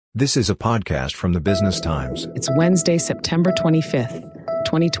This is a podcast from the Business Times. It's Wednesday, September 25th,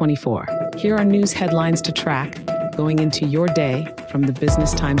 2024. Here are news headlines to track going into your day from the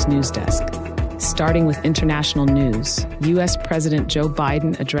Business Times news desk. Starting with international news, U.S. President Joe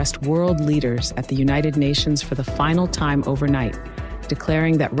Biden addressed world leaders at the United Nations for the final time overnight,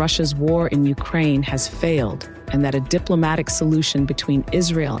 declaring that Russia's war in Ukraine has failed and that a diplomatic solution between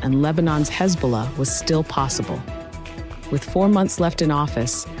Israel and Lebanon's Hezbollah was still possible. With 4 months left in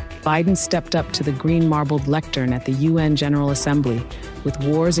office, Biden stepped up to the green marbled lectern at the UN General Assembly, with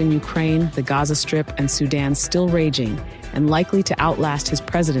wars in Ukraine, the Gaza Strip, and Sudan still raging and likely to outlast his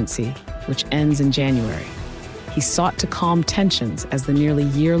presidency, which ends in January. He sought to calm tensions as the nearly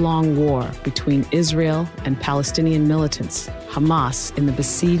year-long war between Israel and Palestinian militants, Hamas, in the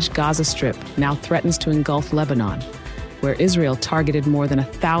besieged Gaza Strip now threatens to engulf Lebanon, where Israel targeted more than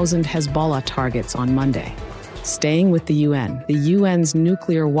 1,000 Hezbollah targets on Monday. Staying with the UN's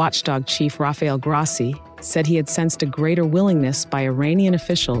nuclear watchdog chief Rafael Grossi said he had sensed a greater willingness by Iranian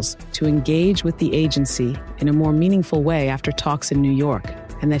officials to engage with the agency in a more meaningful way after talks in New York,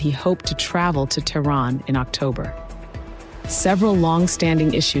 and that he hoped to travel to Tehran in October. Several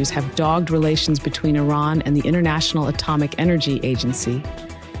long-standing issues have dogged relations between Iran and the International Atomic Energy Agency,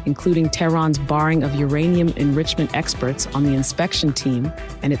 including Tehran's barring of uranium enrichment experts on the inspection team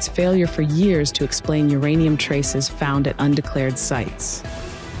and its failure for years to explain uranium traces found at undeclared sites.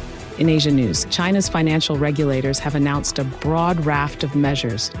 In Asia news, China's financial regulators have announced a broad raft of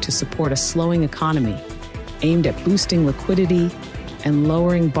measures to support a slowing economy, aimed at boosting liquidity and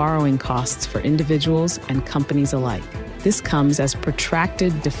lowering borrowing costs for individuals and companies alike. This comes as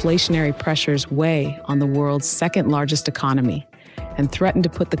protracted deflationary pressures weigh on the world's second-largest economy and threaten to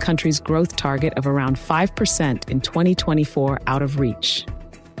put the country's growth target of around 5% in 2024 out of reach.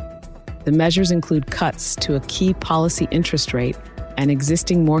 The measures include cuts to a key policy interest rate and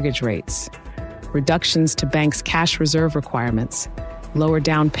existing mortgage rates, reductions to banks' cash reserve requirements, lower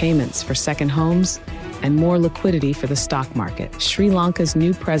down payments for second homes, and more liquidity for the stock market. Sri Lanka's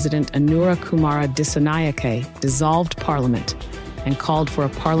new President Anura Kumara Dissanayake dissolved parliament and called for a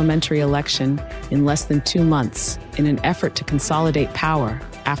parliamentary election in less than 2 months in an effort to consolidate power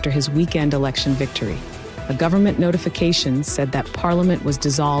after his weekend election victory. A government notification said that parliament was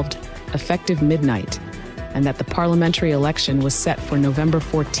dissolved effective midnight and that the parliamentary election was set for November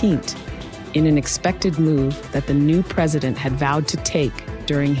 14th in an expected move that the new president had vowed to take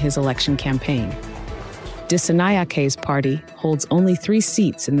during his election campaign. Disanayake's party holds only 3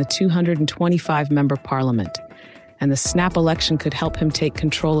 seats in the 225-member parliament, and the snap election could help him take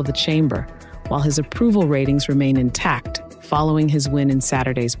control of the chamber, while his approval ratings remain intact following his win in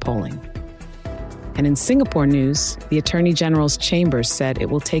Saturday's polling. And in Singapore news, the Attorney General's chambers said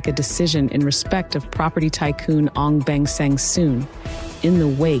it will take a decision in respect of property tycoon Ong Beng Seng soon, in the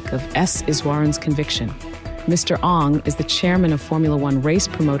wake of S. Iswaran's conviction. Mr. Ong is the chairman of Formula One race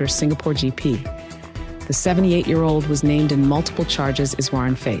promoter Singapore GP. The 78-year-old was named in multiple charges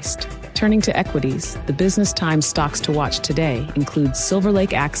Iswaran faced. Turning to equities, the Business Times stocks to watch today include Silver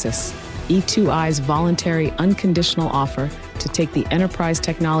Lake Axis, E2i's voluntary unconditional offer to take the enterprise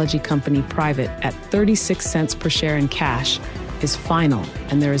technology company private at 36 cents per share in cash is final,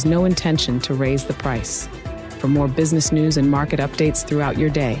 and there is no intention to raise the price. For more business news and market updates throughout your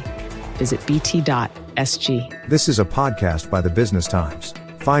day, visit bt.sg. This is a podcast by the Business Times.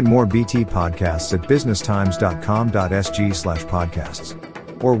 Find more BT podcasts at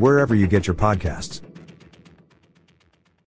businesstimes.com.sg/podcasts or wherever you get your podcasts.